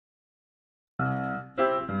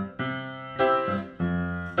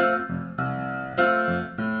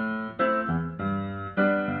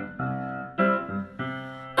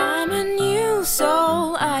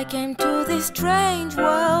strange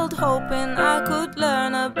world, hoping I could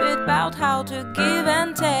learn a bit about how to give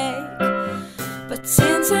and take. But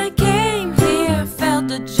since I came here, felt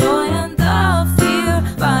the joy and the fear,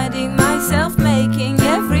 finding myself making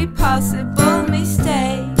every possible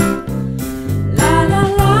mistake. La la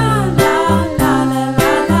la la la la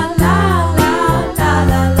la la la la la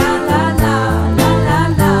la la la la la la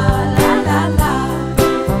la.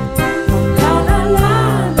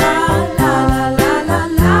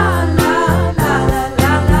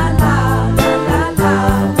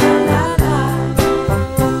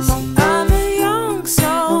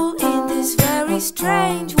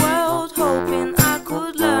 Strange world, hoping I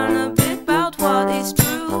could learn a bit about what is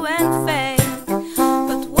true and fake.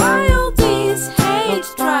 But while these hate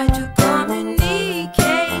try to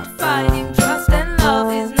communicate, finding trust and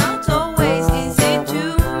love is not always easy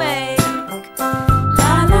to make.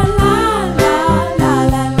 La la la la la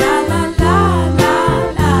la la la la la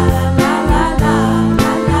la la la la la la.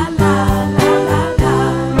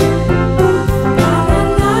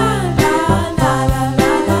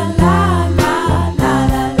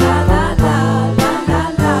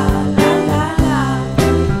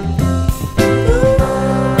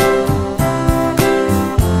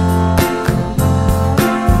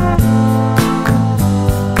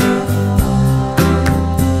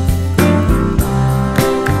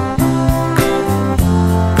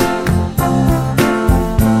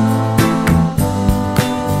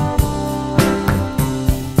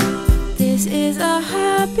 This is a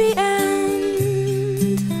happy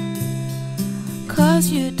end, 'cause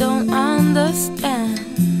you don't understand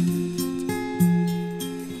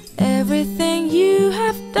everything you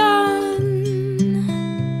have done.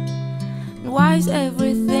 Why is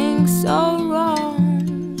everything so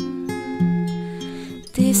wrong?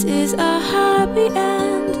 This is a happy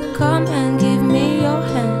end. Come and give me your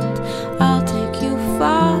hand, I'll take you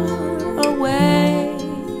far away.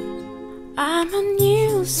 I'm a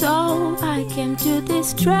new soul, I came to this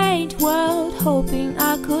strange world, hoping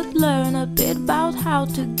I could learn a bit about how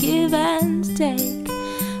to give and take.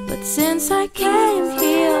 But since I came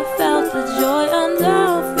here, felt the joy and the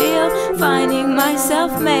fear, finding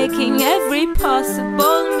myself making every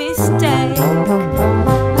possible mistake.